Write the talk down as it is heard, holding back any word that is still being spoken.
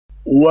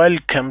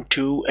Welcome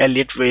to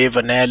Elliott Wave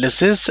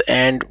Analysis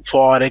and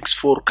Forex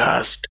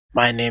Forecast.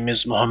 My name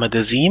is Mohammed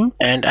Azim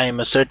and I am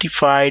a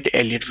certified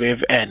Elliott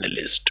Wave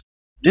analyst.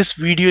 This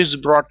video is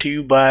brought to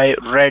you by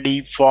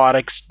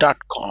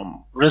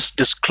ReadyForex.com. Risk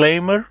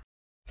disclaimer: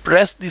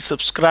 press the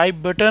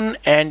subscribe button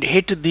and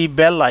hit the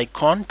bell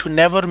icon to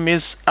never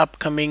miss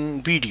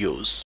upcoming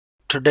videos.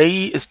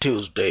 Today is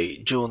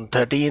Tuesday, June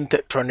 13th,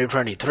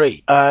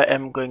 2023. I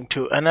am going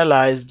to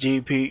analyze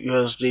GBP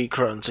USD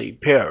currency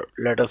pair.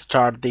 Let us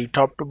start the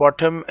top to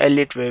bottom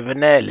Elliott Wave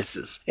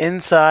analysis.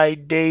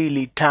 Inside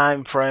daily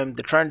time frame,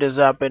 the trend is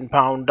up in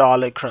pound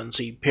dollar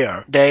currency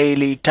pair.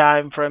 Daily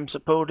time frame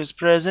support is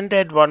present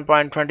at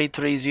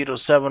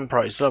 1.2307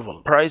 price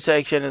level. Price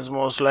action is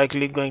most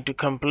likely going to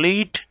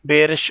complete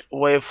bearish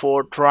wave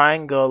 4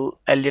 triangle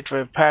Elliott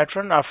Wave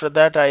pattern. After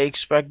that, I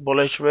expect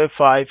bullish wave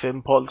 5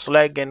 impulse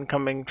leg in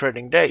coming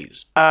trading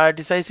days. A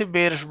decisive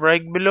bearish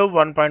break below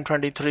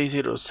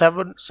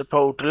 1.2307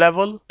 support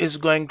level is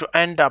going to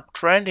end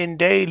uptrend in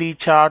daily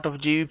chart of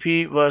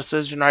GBP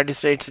versus United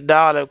States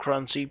dollar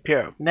currency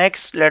pair.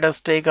 Next, let us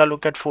take a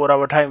look at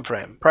 4-hour time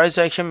frame. Price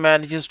action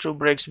manages to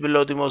break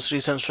below the most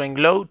recent swing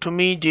low. To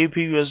me,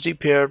 GBP USD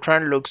pair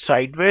trend looks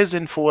sideways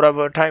in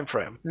 4-hour time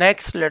frame.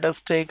 Next, let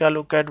us take a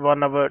look at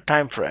 1-hour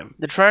time frame.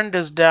 The trend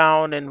is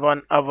down in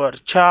 1-hour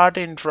chart.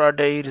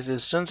 Intraday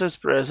resistance is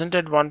present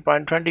at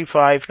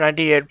 1.2598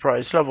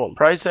 price level.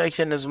 Price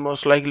action is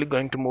most likely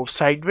going to move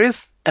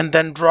sideways and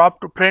then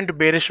drop to print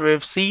bearish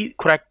wave C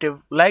corrective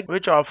leg,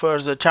 which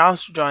offers a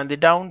chance to join the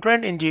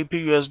downtrend in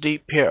GBP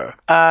USD pair.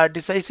 A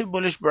decisive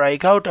bullish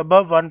breakout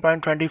above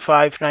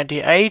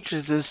 1.2598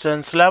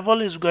 resistance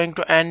level is going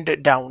to end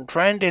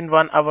downtrend in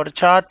 1-hour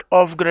chart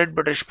of Great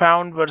British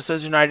Pound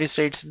versus United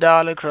States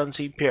dollar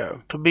currency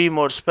pair. To be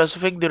more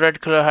specific, the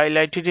red color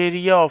highlighted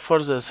area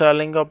offers a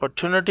selling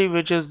opportunity,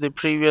 which is the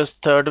previous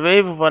third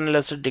wave, one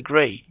lesser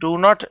degree. Do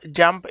not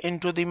jump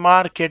into the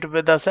market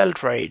with a sell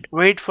trade.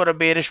 Wait for a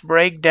bearish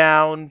break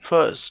down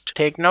first.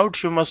 Take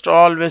note, you must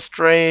always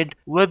trade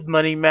with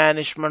money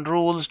management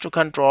rules to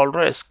control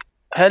risk.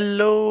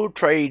 Hello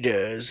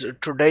traders,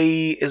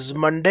 today is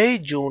Monday,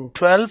 June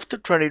 12th,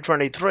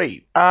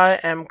 2023. I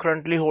am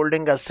currently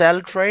holding a sell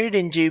trade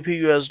in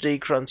GBP USD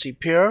currency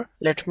pair.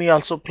 Let me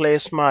also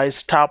place my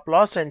stop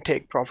loss and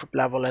take profit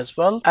level as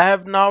well. I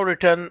have now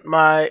written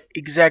my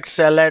exact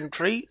sell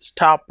entry,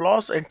 stop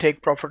loss and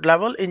take profit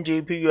level in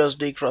GBP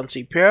USD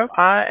currency pair.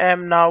 I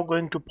am now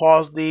going to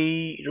pause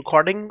the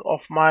recording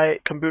of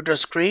my computer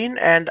screen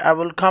and I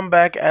will come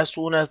back as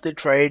soon as the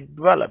trade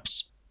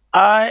develops.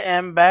 I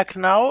am back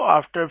now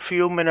after a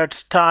few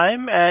minutes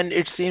time, and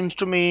it seems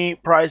to me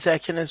price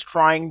action is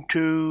trying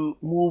to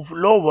move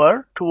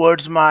lower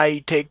towards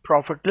my take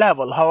profit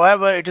level.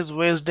 However, it is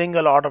wasting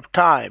a lot of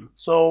time.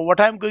 So what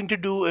I'm going to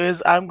do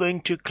is I'm going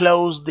to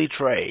close the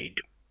trade.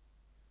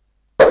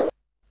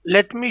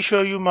 Let me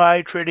show you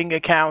my trading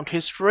account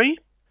history.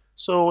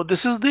 So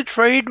this is the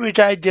trade which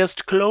I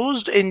just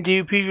closed in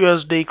GBP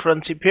USD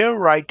currency pair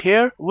right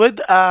here with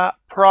a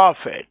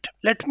profit.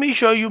 Let me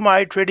show you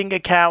my trading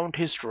account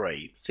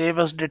history. Save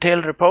as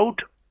detailed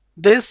report.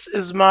 This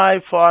is my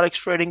Forex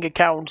trading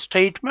account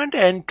statement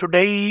and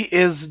today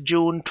is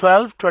June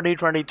 12,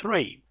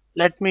 2023.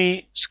 Let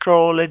me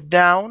scroll it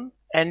down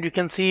and you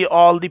can see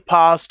all the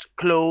past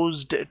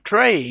closed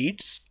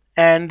trades.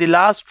 And the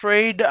last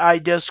trade I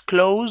just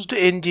closed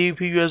in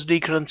GBP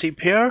USD currency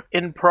pair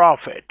in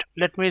profit.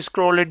 Let me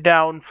scroll it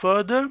down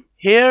further.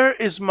 Here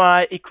is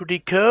my equity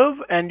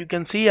curve and you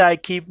can see I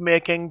keep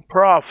making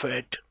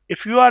profit.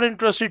 If you are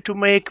interested to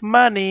make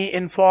money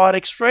in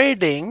Forex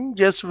trading,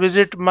 just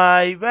visit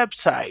my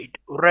website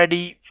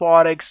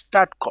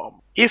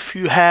ReadyForex.com. If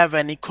you have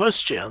any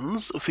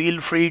questions, feel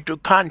free to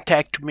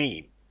contact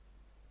me.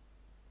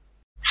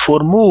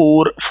 For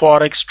more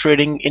Forex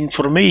trading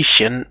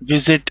information,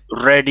 visit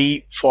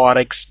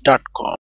ReadyForex.com.